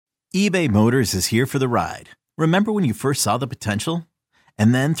eBay Motors is here for the ride. Remember when you first saw the potential?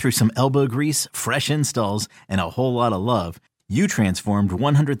 And then through some elbow grease, fresh installs, and a whole lot of love, you transformed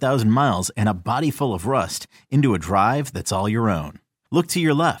 100,000 miles and a body full of rust into a drive that's all your own. Look to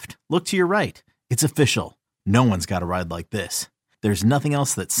your left. Look to your right. It's official. No one's got a ride like this. There's nothing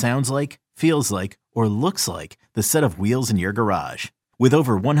else that sounds like, feels like, or looks like the set of wheels in your garage. With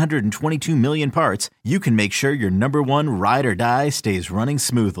over 122 million parts, you can make sure your number one ride or die stays running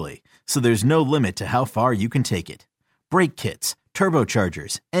smoothly. So there's no limit to how far you can take it. Brake kits,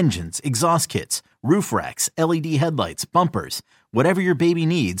 turbochargers, engines, exhaust kits, roof racks, LED headlights, bumpers, whatever your baby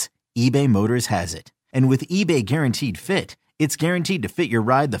needs, eBay Motors has it. And with eBay Guaranteed Fit, it's guaranteed to fit your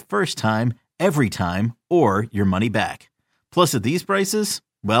ride the first time, every time, or your money back. Plus at these prices,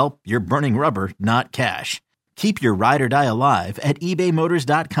 well, you're burning rubber, not cash. Keep your ride or die alive at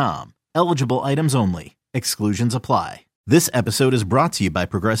ebaymotors.com. Eligible items only. Exclusions apply. This episode is brought to you by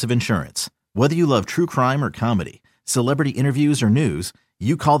Progressive Insurance. Whether you love true crime or comedy, celebrity interviews or news,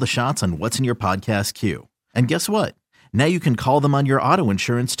 you call the shots on what's in your podcast queue. And guess what? Now you can call them on your auto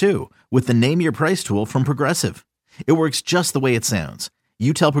insurance too with the Name Your Price tool from Progressive. It works just the way it sounds.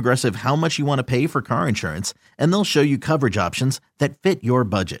 You tell Progressive how much you want to pay for car insurance, and they'll show you coverage options that fit your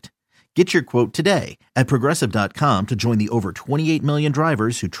budget. Get your quote today at Progressive.com to join the over 28 million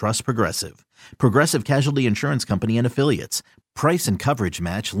drivers who trust Progressive. Progressive Casualty Insurance Company and Affiliates. Price and coverage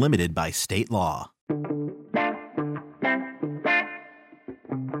match limited by state law.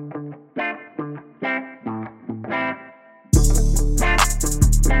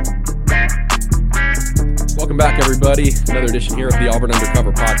 Welcome back, everybody. Another edition here of the Auburn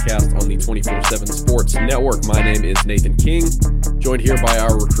Undercover podcast on the 24/7 Sports Network. My name is Nathan King, joined here by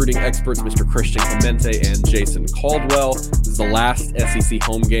our recruiting experts, Mr. Christian Clemente and Jason Caldwell. This is the last SEC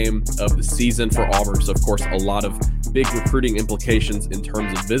home game of the season for Auburn, so of course a lot of big recruiting implications in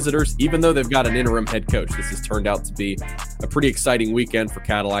terms of visitors. Even though they've got an interim head coach, this has turned out to be a pretty exciting weekend for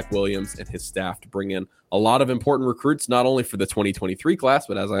Cadillac Williams and his staff to bring in a lot of important recruits, not only for the 2023 class,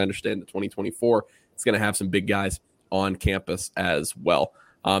 but as I understand, the 2024. It's going to have some big guys on campus as well.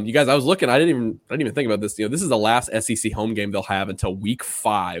 You guys, I was looking. I didn't even think about this. This is the last SEC home game they'll have until week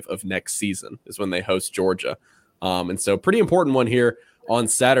 5 of next season is when they host Georgia, and so pretty important one here on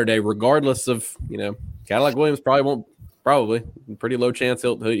Saturday. Regardless of Cadillac Williams probably pretty low chance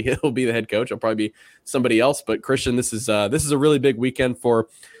he'll be the head coach. It'll probably be somebody else. But Christian, this is a really big weekend for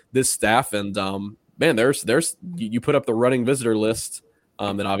this staff, and man, there's you put up the running visitor list.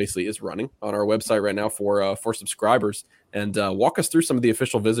 That obviously is running on our website right now for subscribers, and walk us through some of the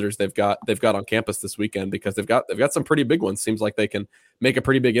official visitors they've got on campus this weekend, because they've got some pretty big ones. Seems like they can make a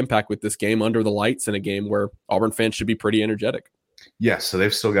pretty big impact with this game under the lights in a game where Auburn fans should be pretty energetic. Yeah, so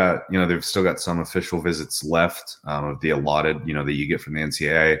they've still got some official visits left of the allotted that you get from the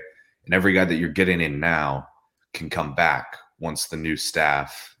NCAA, and every guy that you're getting in now can come back once the new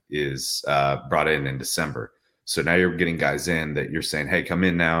staff is brought in December. So now you're getting guys in that you're saying, hey, come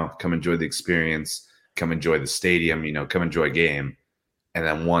in now, come enjoy the experience, come enjoy the stadium, come enjoy a game. And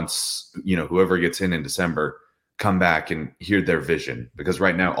then once, whoever gets in December, come back and hear their vision. Because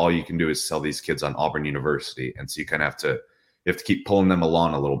right now, all you can do is sell these kids on Auburn University. And so you kind of have to keep pulling them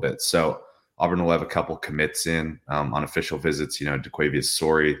along a little bit. So Auburn will have a couple commits in on official visits. DeQuavius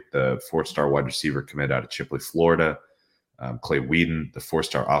Sori, the 4-star wide receiver commit out of Chipley, Florida. Clay Whedon, the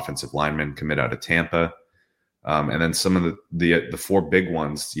 4-star offensive lineman commit out of Tampa. And then some of the 4 big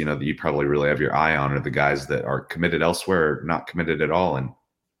ones, that you probably really have your eye on are the guys that are committed elsewhere or not committed at all.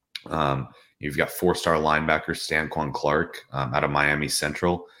 And you've got 4-star linebacker Stanquan Clark out of Miami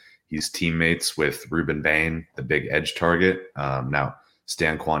Central. He's teammates with Ruben Bain, the big edge target. Now,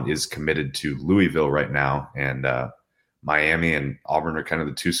 Stanquan is committed to Louisville right now, and Miami and Auburn are kind of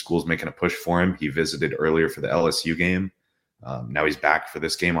the 2 schools making a push for him. He visited earlier for the LSU game. Now he's back for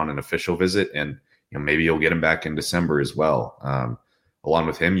this game on an official visit, and maybe you'll get him back in December as well. Along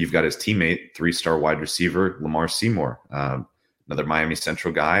with him, you've got his teammate, 3-star wide receiver, Lamar Seymour, another Miami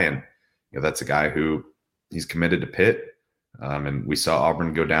Central guy. And, that's a guy who he's committed to Pitt. And we saw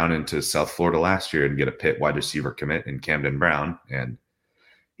Auburn go down into South Florida last year and get a Pitt wide receiver commit in Camden Brown. And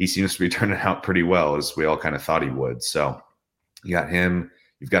he seems to be turning out pretty well, as we all kind of thought he would. So you got him.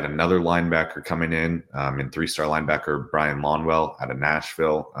 You've got another linebacker coming in 3-star linebacker Brian Lonwell out of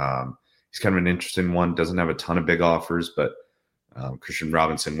Nashville. He's kind of an interesting one. Doesn't have a ton of big offers, but Christian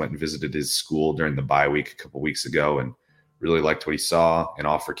Robinson went and visited his school during the bye week a couple weeks ago and really liked what he saw. An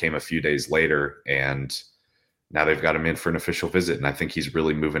offer came a few days later, and now they've got him in for an official visit. And I think he's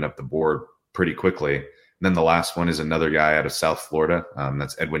really moving up the board pretty quickly. And then the last one is another guy out of South Florida.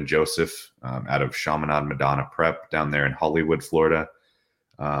 That's Edwin Joseph out of Chaminade Madonna Prep down there in Hollywood, Florida.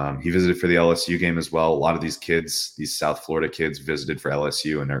 He visited for the LSU game as well. A lot of these kids, these South Florida kids, visited for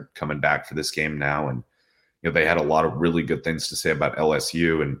LSU, and they're coming back for this game now. And they had a lot of really good things to say about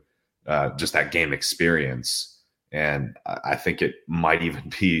LSU and just that game experience. And I think it might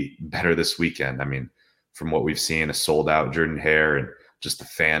even be better this weekend. I mean, from what we've seen, a sold-out Jordan-Hare and just the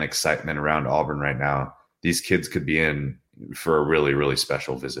fan excitement around Auburn right now, these kids could be in for a really, really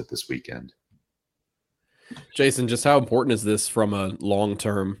special visit this weekend. Jason, just how important is this from a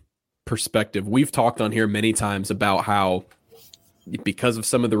long-term perspective? We've talked on here many times about how, because of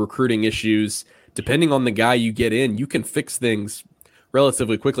some of the recruiting issues, depending on the guy you get in, you can fix things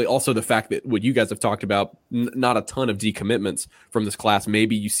relatively quickly. Also, the fact that what you guys have talked about, not a ton of decommitments from this class.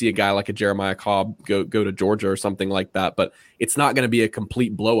 Maybe you see a guy like a Jeremiah Cobb go to Georgia or something like that, but it's not going to be a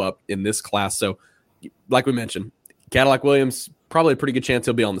complete blow-up in this class. So, like we mentioned, Cadillac Williams, probably a pretty good chance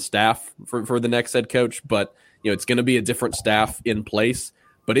he'll be on the staff for the next head coach, but it's going to be a different staff in place.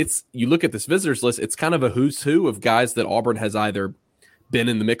 But you look at this visitors list, it's kind of a who's who of guys that Auburn has either been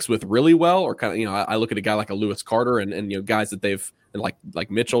in the mix with really well, or kind of, I look at a guy like a Lewis Carter and guys that they've, and like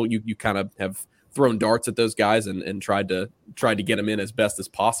Mitchell, you kind of have thrown darts at those guys and tried to get them in as best as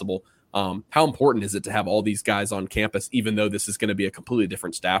possible. How important is it to have all these guys on campus, even though this is going to be a completely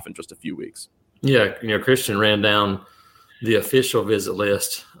different staff in just a few weeks? Yeah, Christian ran down the official visit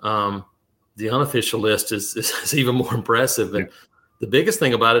list. The unofficial list is even more impressive. And the biggest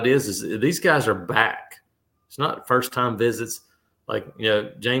thing about it is these guys are back. It's not first-time visits. Like,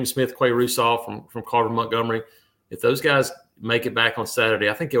 James Smith, Quay Russaw from Carter Montgomery. If those guys make it back on Saturday,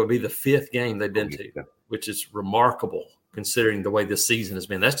 I think it would be the 5th game they've been to, which is remarkable considering the way this season has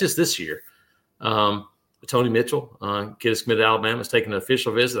been. That's just this year. Tony Mitchell, kid is committed to Alabama, is taking an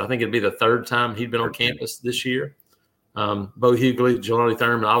official visit. I think it'd be the 3rd time he'd been on campus this year. Bo Hughley, Jelani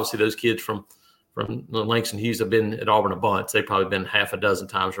Thurman, obviously those kids from Langston Hughes have been at Auburn a bunch. They've probably been half a dozen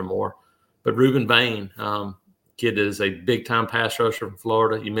times or more. But Reuben Bain, kid that is a big-time pass rusher from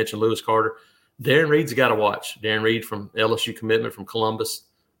Florida. You mentioned Lewis Carter. Darren Reed's a guy to watch. Darren Reed from LSU commitment from Columbus,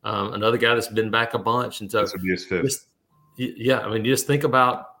 another guy that's been back a bunch. And so, this would be his 5th. Just think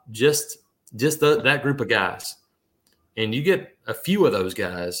about just that group of guys, and you get a few of those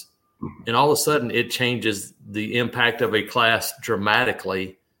guys, and all of a sudden it changes the impact of a class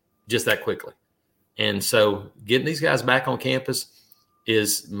dramatically just that quickly. And so getting these guys back on campus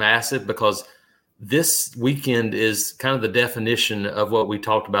is massive, because this weekend is kind of the definition of what we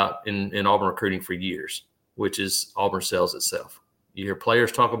talked about in Auburn recruiting for years, which is Auburn sells itself. You hear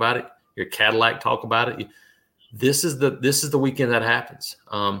players talk about it. You hear Cadillac talk about it. This is the weekend that happens.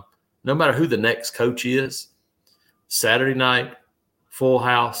 No matter who the next coach is, Saturday night, full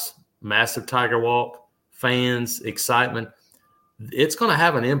house, massive Tiger Walk, fans, excitement. It's going to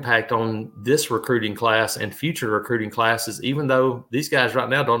have an impact on this recruiting class and future recruiting classes, even though these guys right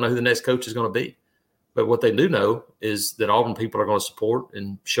now don't know who the next coach is going to be. But what they do know is that Auburn people are going to support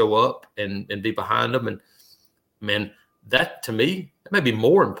and show up and be behind them. And, man, that to me, that may be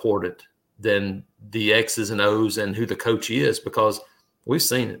more important than the X's and O's and who the coach is, because we've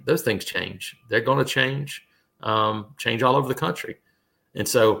seen it. Those things change. They're going to change all over the country. And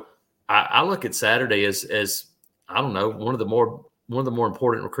so I look at Saturday as I don't know, one of the more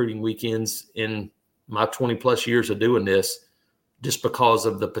important recruiting weekends in my 20-plus years of doing this, just because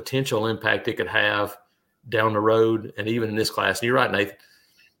of the potential impact it could have down the road and even in this class. And you're right, Nathan.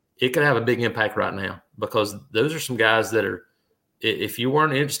 It could have a big impact right now, because those are some guys that are, if you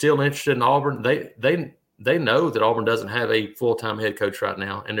weren't still interested in Auburn, they know that Auburn doesn't have a full-time head coach right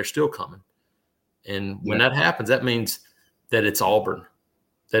now, and they're still coming. And when that happens, that means that it's Auburn,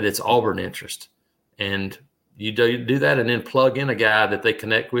 interest. And you do that and then plug in a guy that they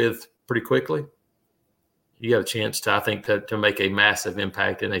connect with pretty quickly, you got a chance to make a massive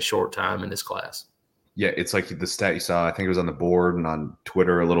impact in a short time in this class. Yeah, it's like the stat you saw. I think it was on the board and on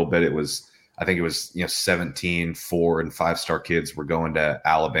Twitter a little bit. I think it was 17 4- and 5-star kids were going to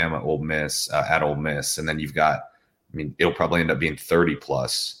Alabama, at Ole Miss, and then you've got, it'll probably end up being 30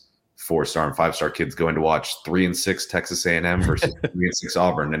 plus 4-star and 5-star kids going to watch 3 and 6 Texas A&M versus 3 and 6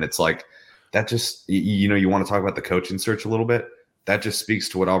 Auburn, and it's like that. Just you want to talk about the coaching search a little bit. That just speaks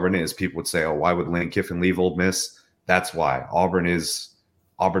to what Auburn is. People would say, "Oh, why would Lane Kiffin leave Ole Miss?" That's why Auburn is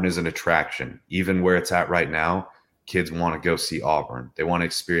an attraction. Even where it's at right now, kids want to go see Auburn. They want to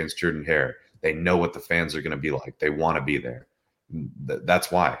experience Jordan-Hare. They know what the fans are going to be like. They want to be there.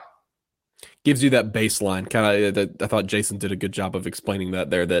 That's why. Gives you that baseline. Kind of. I thought Jason did a good job of explaining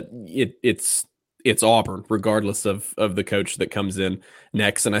that there. That it's Auburn, regardless of the coach that comes in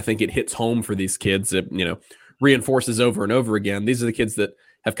next. And I think it hits home for these kids. It reinforces over and over again. These are the kids that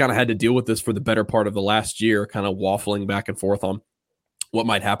have kind of had to deal with this for the better part of the last year, kind of waffling back and forth on what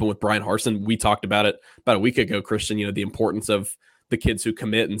might happen with Brian Harsin. We talked about it about a week ago, Christian, the importance of the kids who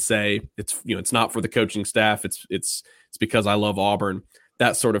commit and say it's not for the coaching staff. It's because I love Auburn,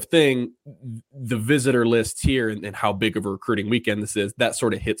 that sort of thing. The visitor list here and how big of a recruiting weekend this is, that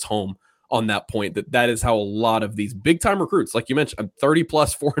sort of hits home on that point, that is how a lot of these big time recruits, like you mentioned, 30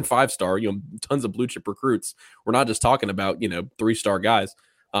 plus 4 and 5 star, tons of blue chip recruits. We're not just talking about, 3-star guys.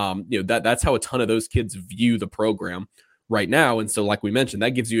 That's how a ton of those kids view the program right now. And so, like we mentioned, that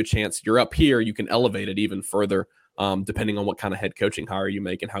gives you a chance. You're up here, you can elevate it even further, depending on what kind of head coaching hire you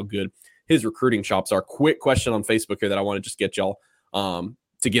make and how good his recruiting chops are. Quick question on Facebook here that I want to just get y'all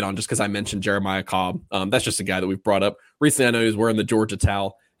to get on, just because I mentioned Jeremiah Cobb. That's just a guy that we've brought up recently. I know he was wearing the Georgia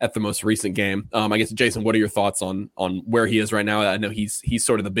towel at the most recent game. I guess, Jason, what are your thoughts on where he is right now? I know he's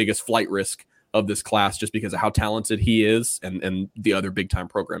sort of the biggest flight risk of this class just because of how talented he is and the other big time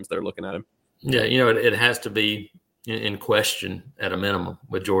programs that are looking at him. Yeah, it has to be in question at a minimum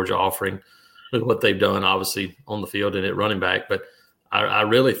with Georgia offering with what they've done, obviously, on the field and at running back. But I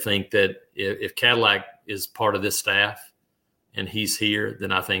really think that if Cadillac is part of this staff and he's here,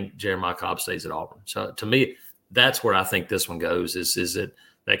 then I think Jeremiah Cobb stays at Auburn. So to me, that's where I think this one goes, is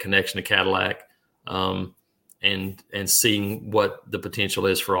that connection to Cadillac, and seeing what the potential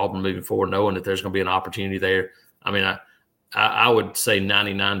is for Auburn moving forward, knowing that there's going to be an opportunity there. I mean, I would say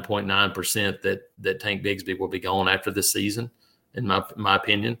 99.9% that Tank Bigsby will be gone after this season, in my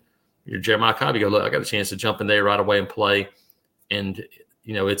opinion. You're Jeremiah Cobb, you go, look, I got a chance to jump in there right away and play. And,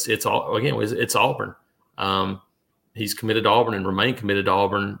 it's Auburn. He's committed to Auburn and remained committed to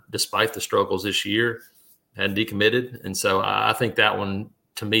Auburn despite the struggles this year, hadn't decommitted. And so I think that one,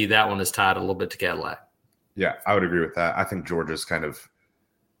 to me, that one is tied a little bit to Cadillac. Yeah, I would agree with that. I think Georgia's kind of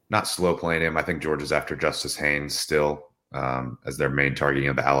not slow playing him. I think Georgia's after Justice Haynes still as their main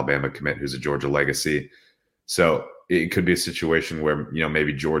target, the Alabama commit who's a Georgia legacy. So it could be a situation where,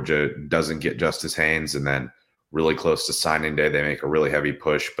 maybe Georgia doesn't get Justice Haynes and then really close to signing day, they make a really heavy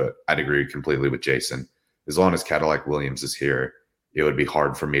push. But I'd agree completely with Jason. As long as Cadillac Williams is here, it would be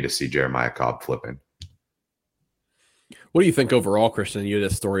hard for me to see Jeremiah Cobb flipping. What do you think overall, Christian? You had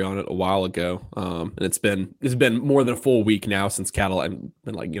a story on it a while ago, and it's been more than a full week now since Cadillac,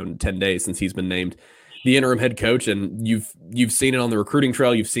 been 10 days since he's been named the interim head coach, and you've seen it on the recruiting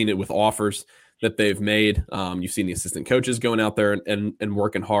trail, you've seen it with offers that they've made, you've seen the assistant coaches going out there and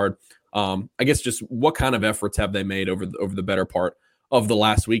working hard. I guess just what kind of efforts have they made over the better part of the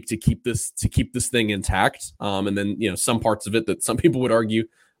last week to keep this thing intact, and then some parts of it that some people would argue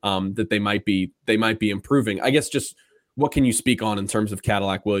that they might be improving. I guess just what can you speak on in terms of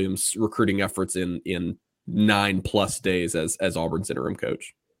Cadillac Williams' recruiting efforts in 9+ days as Auburn's interim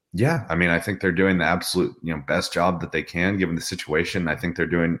coach? Yeah, I mean, I think they're doing the absolute best job that they can given the situation. I think they're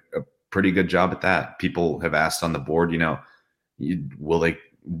doing a pretty good job at that. People have asked on the board,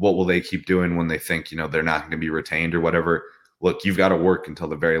 what will they keep doing when they think they're not going to be retained or whatever? Look, you've got to work until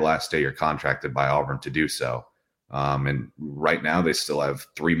the very last day you're contracted by Auburn to do so. And right now they still have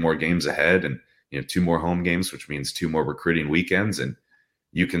 3 more games ahead and 2 more home games, which means 2 more recruiting weekends. And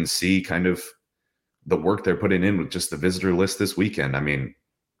you can see kind of the work they're putting in with just the visitor list this weekend. I mean,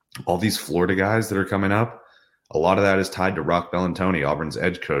 all these Florida guys that are coming up, a lot of that is tied to Rock Bellantoni, Auburn's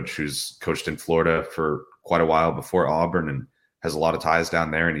edge coach, who's coached in Florida for quite a while before Auburn and has a lot of ties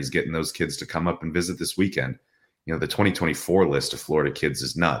down there. And he's getting those kids to come up and visit this weekend. The 2024 list of Florida kids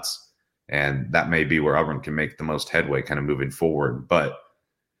is nuts. And that may be where Auburn can make the most headway kind of moving forward. But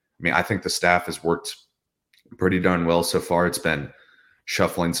I mean, I think the staff has worked pretty darn well so far. It's been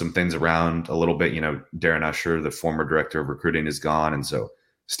shuffling some things around a little bit. Darren Usher, the former director of recruiting, is gone. And so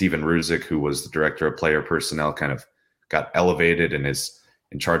Steven Ruzick, who was the director of player personnel, kind of got elevated and is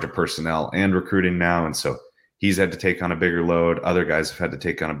in charge of personnel and recruiting now. And so he's had to take on a bigger load. Other guys have had to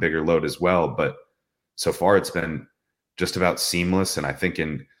take on a bigger load as well. But so far it's been just about seamless. And I think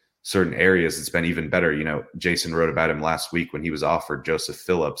in certain areas it's been even better. Jason wrote about him last week when he was offered Joseph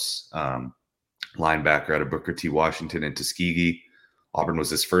Phillips, linebacker out of Booker T. Washington in Tuskegee. Auburn was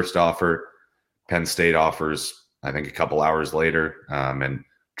his first offer. Penn State offers, I think, a couple hours later. And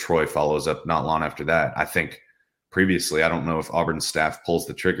Troy follows up not long after that. I think previously, I don't know if Auburn's staff pulls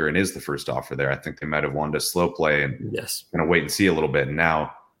the trigger and is the first offer there. I think they might have wanted to slow play and kind of wait and see a little bit. And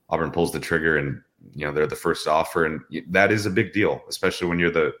now Auburn pulls the trigger and, they're the first offer. And that is a big deal, especially when you're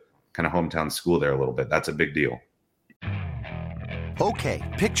the kind of hometown school there a little bit. That's a big deal.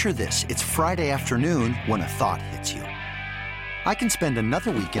 Okay, picture this. It's Friday afternoon when a thought hits you. I can spend another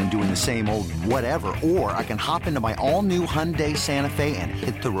weekend doing the same old whatever, or I can hop into my all-new Hyundai Santa Fe and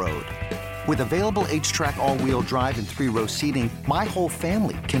hit the road. With available H-Track all-wheel drive and 3-row seating, my whole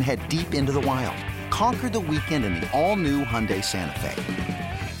family can head deep into the wild. Conquer the weekend in the all-new Hyundai Santa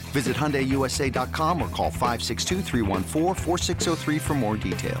Fe. Visit HyundaiUSA.com or call 562-314-4603 for more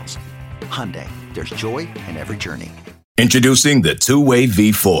details. Hyundai, there's joy in every journey. Introducing the two-way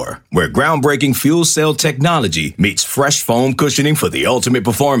V4, where groundbreaking fuel cell technology meets fresh foam cushioning for the ultimate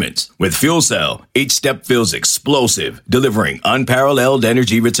performance. With fuel cell, each step feels explosive, delivering unparalleled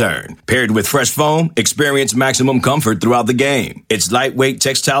energy return. Paired with fresh foam, experience maximum comfort throughout the game. Its lightweight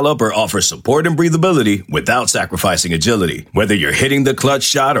textile upper offers support and breathability without sacrificing agility. Whether you're hitting the clutch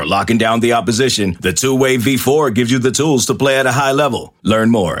shot or locking down the opposition, the two-way V4 gives you the tools to play at a high level. Learn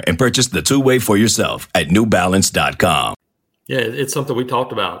more and purchase the two-way for yourself at newbalance.com. Yeah, it's something we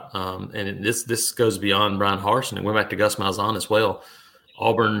talked about, and this goes beyond Brian Harsin and went back to Gus Malzahn as well.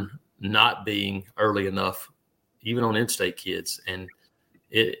 Auburn not being early enough, even on in-state kids, and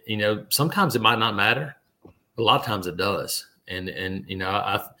sometimes it might not matter, but a lot of times it does. And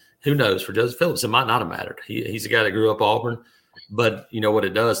who knows, for Joseph Phillips, it might not have mattered. He's a guy that grew up Auburn, but what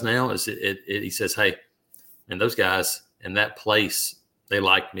it does now is he says, hey, and those guys in that place, they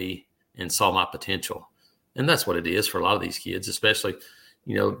liked me and saw my potential. And that's what it is for a lot of these kids, especially,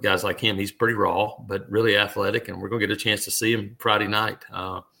 guys like him. He's pretty raw, but really athletic, and we're going to get a chance to see him Friday night,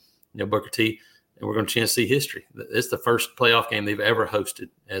 Booker T, and we're going to chance to see history. It's the first playoff game they've ever hosted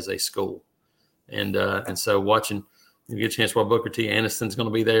as a school. And so watching, you get a chance to watch Booker T. Aniston's going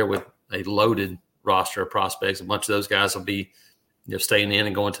to be there with a loaded roster of prospects. A bunch of those guys will be staying in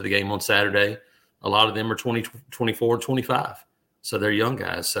and going to the game on Saturday. A lot of them are 20, 24, 25. So they're young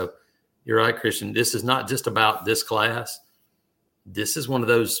guys. So you're right, Christian. This is not just about this class. This is one of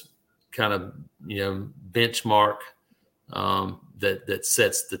those kind of, benchmark that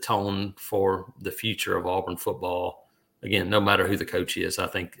sets the tone for the future of Auburn football. Again, no matter who the coach is, I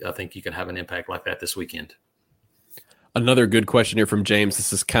think you can have an impact like that this weekend. Another good question here from James.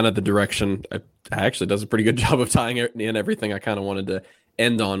 This is kind of the direction I actually does a pretty good job of tying in everything I kind of wanted to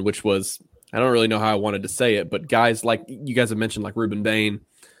end on, which was, I don't really know how I wanted to say it, but guys like you guys have mentioned, like Ruben Bain,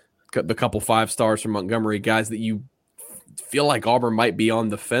 the couple 5 stars from Montgomery, guys that you feel like Auburn might be on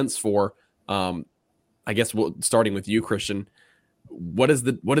the fence for. I guess starting with you, Christian, what does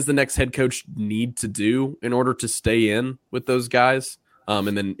the next head coach need to do in order to stay in with those guys?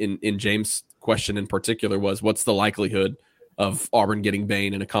 And then in James' question in particular was, what's the likelihood of Auburn getting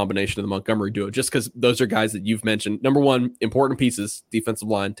Bain in a combination of the Montgomery duo? Just because those are guys that you've mentioned. Number one, important pieces. Defensive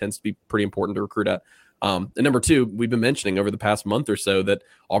line tends to be pretty important to recruit at. And number two, we've been mentioning over the past month or so that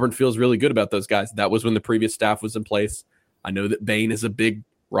Auburn feels really good about those guys. That was when the previous staff was in place. I know that Bain is a big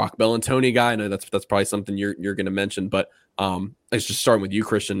Rock Bellantoni guy. I know that's probably something you're going to mention, but it's just starting with you,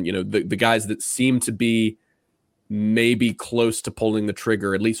 Christian. The guys that seem to be maybe close to pulling the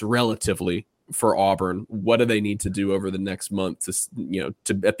trigger, at least relatively, for Auburn. What do they need to do over the next month to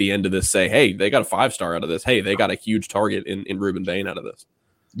at the end of this say, hey, they got a 5-star out of this. Hey, they got a huge target in Ruben Bain out of this.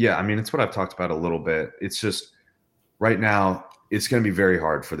 Yeah, I mean, it's what I've talked about a little bit. It's just right now, it's going to be very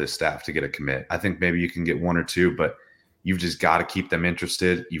hard for this staff to get a commit. I think maybe you can get 1 or 2, but you've just got to keep them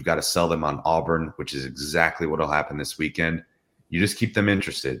interested. You've got to sell them on Auburn, which is exactly what will happen this weekend. You just keep them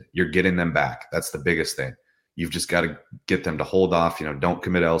interested. You're getting them back. That's the biggest thing. You've just got to get them to hold off. Don't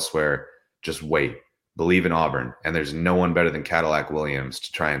commit elsewhere. Just wait. Believe in Auburn. And there's no one better than Cadillac Williams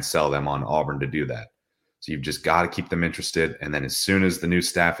to try and sell them on Auburn to do that. So you've just got to keep them interested. And then as soon as the new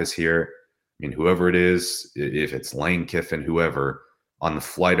staff is here, whoever it is, if it's Lane Kiffin, whoever, on the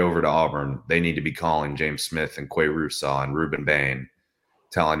flight over to Auburn, they need to be calling James Smith and Quay Russaw and Ruben Bain,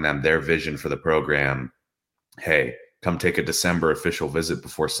 telling them their vision for the program. Hey, come take a December official visit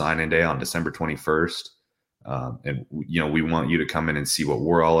before signing day on December 21st. And we want you to come in and see what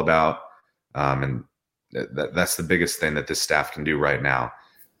we're all about. And that's the biggest thing that this staff can do right now.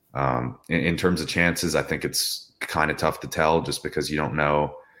 In terms of chances, I think it's kind of tough to tell just because you don't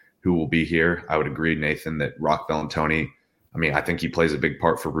know who will be here. I would agree, Nathan, that Rock Bellantoni, I think he plays a big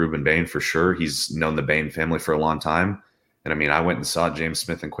part for Ruben Bain for sure. He's known the Bain family for a long time. And I went and saw James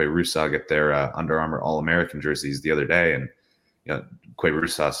Smith and Quay Russaw get their Under Armour All-American jerseys the other day. And Quay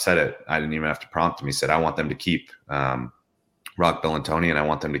Russaw said it. I didn't even have to prompt him. He said, I want them to keep Rock Bellantoni, and I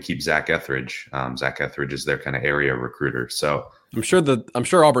want them to keep Zach Etheridge. Zach Etheridge is their kind of area recruiter. So I'm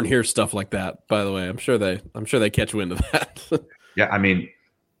sure Auburn hears stuff like that, by the way. I'm sure they catch wind of that. Yeah,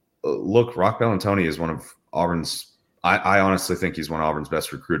 look, Rock Bellantoni is one of Auburn's I honestly think he's one of Auburn's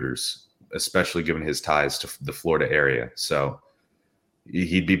best recruiters, especially given his ties to the Florida area. So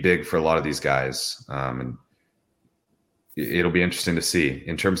he'd be big for a lot of these guys. And it'll be interesting to see.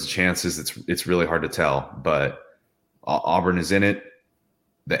 In terms of chances, it's really hard to tell, but Auburn is in it.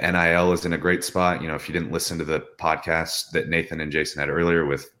 The NIL is in a great spot. If you didn't listen to the podcast that Nathan and Jason had earlier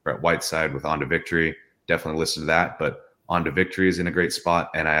with Brett Whiteside with On to Victory, definitely listen to that. But On to Victory is in a great spot.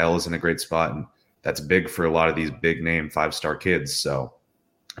 NIL is in a great spot. And that's big for a lot of these big name 5-star kids. So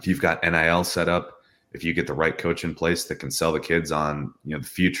if you've got NIL set up, if you get the right coach in place that can sell the kids on, the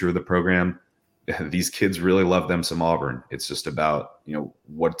future of the program, these kids really love them some Auburn. It's just about,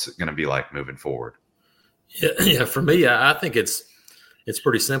 what's it going to be like moving forward. Yeah. For me, I think it's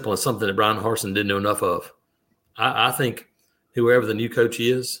pretty simple. It's something that Brian Harsin didn't know enough of. I think whoever the new coach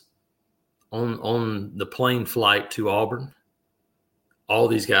is on the plane flight to Auburn, all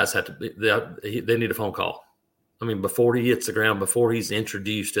these guys have to be, they need a phone call. I mean, before he hits the ground, before he's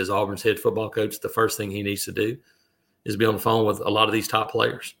introduced as Auburn's head football coach, the first thing he needs to do is be on the phone with a lot of these top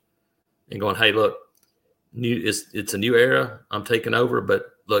players and going, hey, look, it's a new era. I'm taking over, but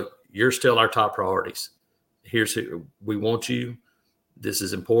look, you're still our top priorities. Here's who we want you. This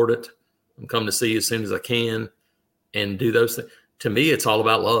is important. I'm coming to see you as soon as I can and do those things. To me, it's all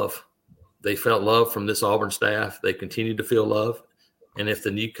about love. They felt love from this Auburn staff. They continue to feel love. And if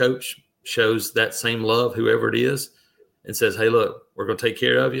the new coach shows that same love, whoever it is, and says, hey, look, we're going to take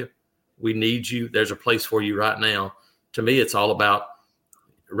care of you. We need you. There's a place for you right now. To me, it's all about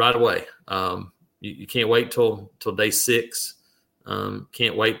right away. You can't wait till day 6.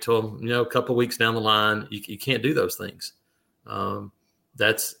 Can't wait till, a couple of weeks down the line. You can't do those things.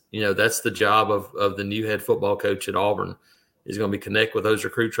 That's the job of the new head football coach at Auburn is going to be connect with those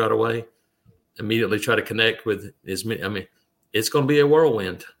recruits right away, immediately try to connect with it's going to be a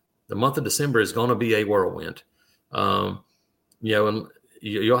whirlwind. The month of December is going to be a whirlwind. And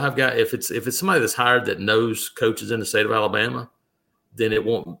you'll have guys, if it's somebody that's hired that knows coaches in the state of Alabama, then it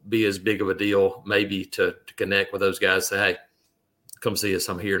won't be as big of a deal maybe to connect with those guys, say, hey, come see us,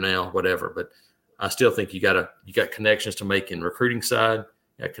 I'm here now, whatever. But I still think you got connections to make in recruiting side,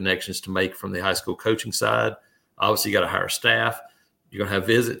 you got connections to make from the high school coaching side. Obviously, you got to hire staff. You're going to have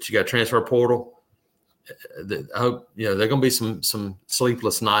visits. You got transfer portal. I hope there are going to be some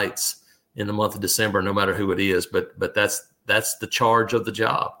sleepless nights in the month of December, no matter who it is. But that's the charge of the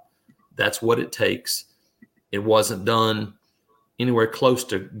job. That's what it takes. It wasn't done anywhere close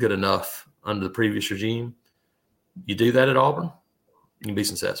to good enough under the previous regime. You do that at Auburn, you can be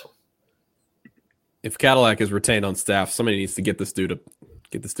successful. If Cadillac is retained on staff, somebody needs to get this dude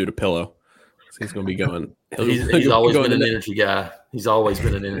a pillow. He's going to be going. He's always been an energy guy. He's always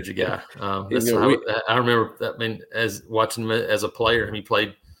been an energy guy. I remember that. I mean, as watching him as a player, he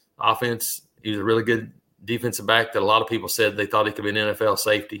played offense. He was a really good defensive back that a lot of people said they thought he could be an NFL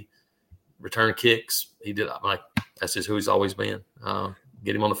safety. Return kicks, he did. I'm like, that's just who he's always been.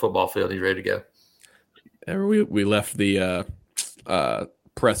 Get him on the football field, he's ready to go. We left the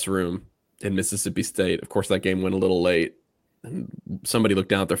press room in Mississippi State. Of course, that game went a little late. And somebody looked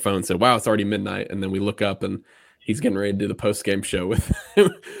down at their phone and said, wow, it's already midnight. And then we look up and he's getting ready to do the post-game show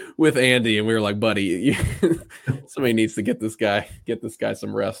with Andy. And we were like, buddy, somebody needs to get this guy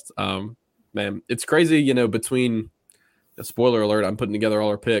some rest. Man, it's crazy, between – spoiler alert, I'm putting together all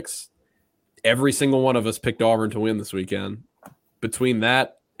our picks. Every single one of us picked Auburn to win this weekend. Between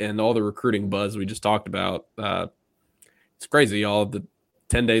that and all the recruiting buzz we just talked about, it's crazy, y'all.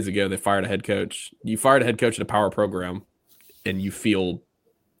 10 days ago, they fired a head coach. You fired a head coach at a power program, and you feel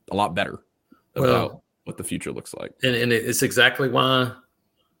a lot better about what the future looks like. And it's exactly why,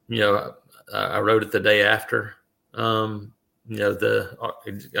 I wrote it the day after. I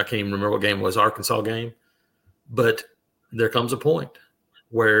can't even remember what game it was, Arkansas game. But there comes a point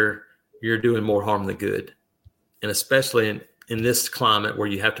where you're doing more harm than good. And especially in this climate where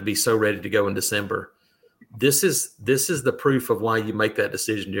you have to be so ready to go in December, this is the proof of why you make that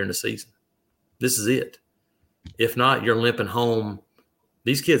decision during the season. This is it. If not, you're limping home.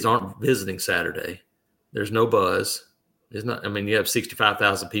 These kids aren't visiting Saturday. There's no buzz. There's not. I mean, you have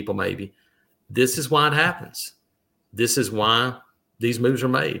 65,000 people maybe. This is why it happens. This is why these moves are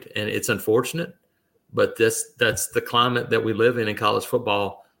made, and it's unfortunate, but that's the climate that we live in college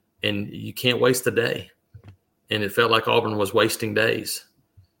football, and you can't waste a day. And it felt like Auburn was wasting days,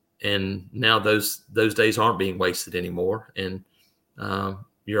 and now those days aren't being wasted anymore, and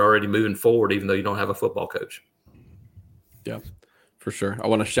you're already moving forward, even though you don't have a football coach. Yeah, for sure. I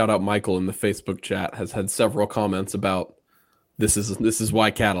want to shout out Michael in the Facebook chat. Has had several comments about this is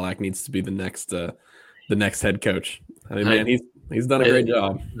why Cadillac needs to be the next head coach. I mean, man, he's done a great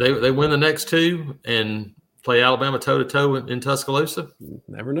job. They win the next two and play Alabama toe to toe in Tuscaloosa.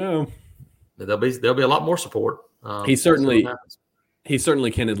 Never know. There'll be a lot more support. He certainly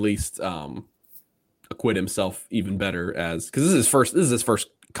can at least acquit himself even better because this is his first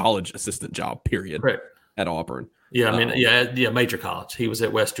college assistant job. Period. Correct. At Auburn. Yeah, I mean, yeah, major college. He was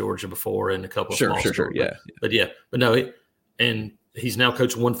at West Georgia before and a couple of small schools. Sure, yeah. But no, and he's now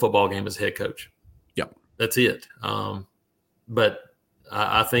coached one football game as head coach. Yep. That's it. But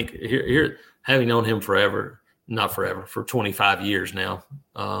I think here, having known him not forever, for 25 years now,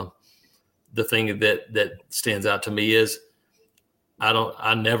 the thing that stands out to me is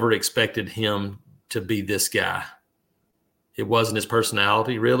I never expected him to be this guy. It wasn't his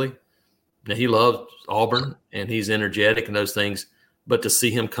personality, really. Now, he loves Auburn and he's energetic and those things, but to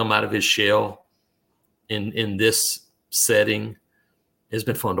see him come out of his shell in this setting has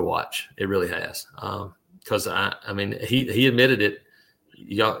been fun to watch. It really has. Because I mean, he admitted it.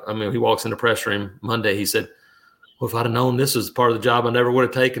 He walks in the press room Monday. He said, "Well, if I'd have known this was part of the job, I never would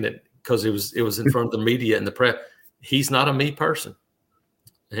have taken it," because it was in front of the media and the press. He's not a me person.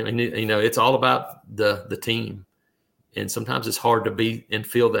 I mean, it's all about the team. And sometimes it's hard to be and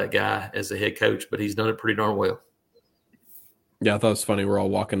feel that guy as a head coach, but he's done it pretty darn well. Yeah, I thought it was funny. We're all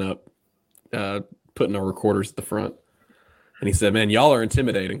walking up, putting our recorders at the front. And he said, "Man, y'all are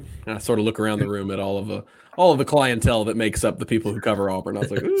intimidating." And I sort of look around the room at all of the clientele that makes up the people who cover Auburn. I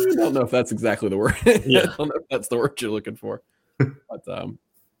was like, I don't know if that's exactly the word. Yeah. I don't know if that's the word you're looking for. But all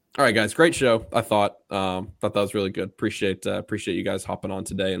right, guys, great show. I thought that was really good. Appreciate you guys hopping on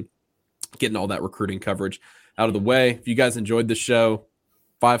today and getting all that recruiting coverage out of the way. If you guys enjoyed the show,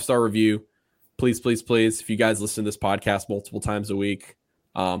 5-star review, please. If you guys listen to this podcast multiple times a week,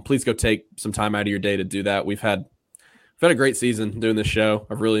 please go take some time out of your day to do that. We've had a great season doing this show.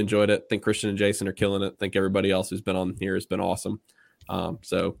 I've really enjoyed it. I think Christian and Jason are killing it. I think everybody else who's been on here has been awesome.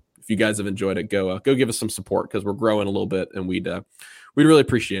 So if you guys have enjoyed it, go give us some support, because we're growing a little bit and we'd really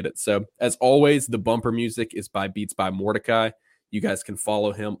appreciate it. So as always, the bumper music is by Beats by Mordecai. You guys can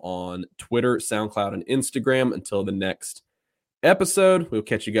follow him on Twitter, SoundCloud, and Instagram. Until the next episode, we'll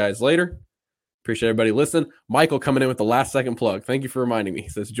catch you guys later. Appreciate everybody listening. Michael coming in with the last second plug. Thank you for reminding me. He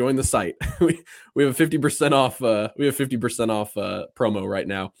says, join the site. we have a 50% off. Promo right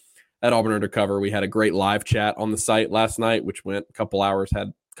now at Auburn Undercover. We had a great live chat on the site last night, which went a couple hours, had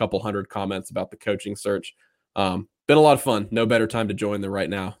a couple hundred comments about the coaching search. Been a lot of fun. No better time to join than right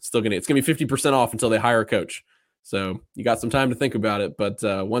now. It's gonna be 50% off until they hire a coach. So you got some time to think about it, but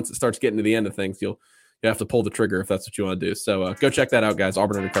once it starts getting to the end of things, you have to pull the trigger if that's what you want to do. So go check that out, guys,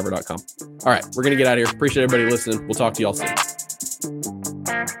 auburnundercover.com. All right, we're going to get out of here. Appreciate everybody listening. We'll talk to y'all soon.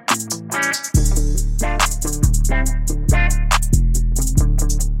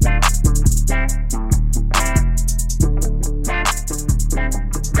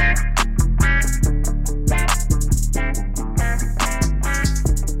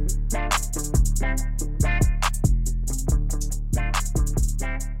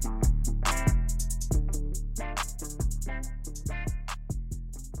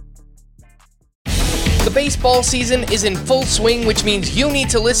 The baseball season is in full swing, which means you need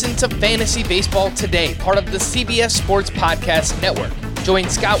to listen to Fantasy Baseball Today, part of the CBS Sports Podcast Network. Join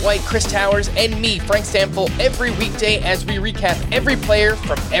Scott White, Chris Towers, and me, Frank Stample, every weekday as we recap every player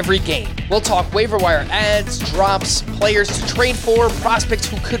from every game. We'll talk waiver wire ads, drops, players to trade for, prospects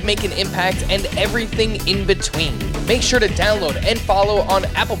who could make an impact, and everything in between. Make sure to download and follow on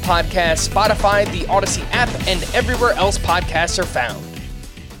Apple Podcasts, Spotify, the Odyssey app, and everywhere else podcasts are found.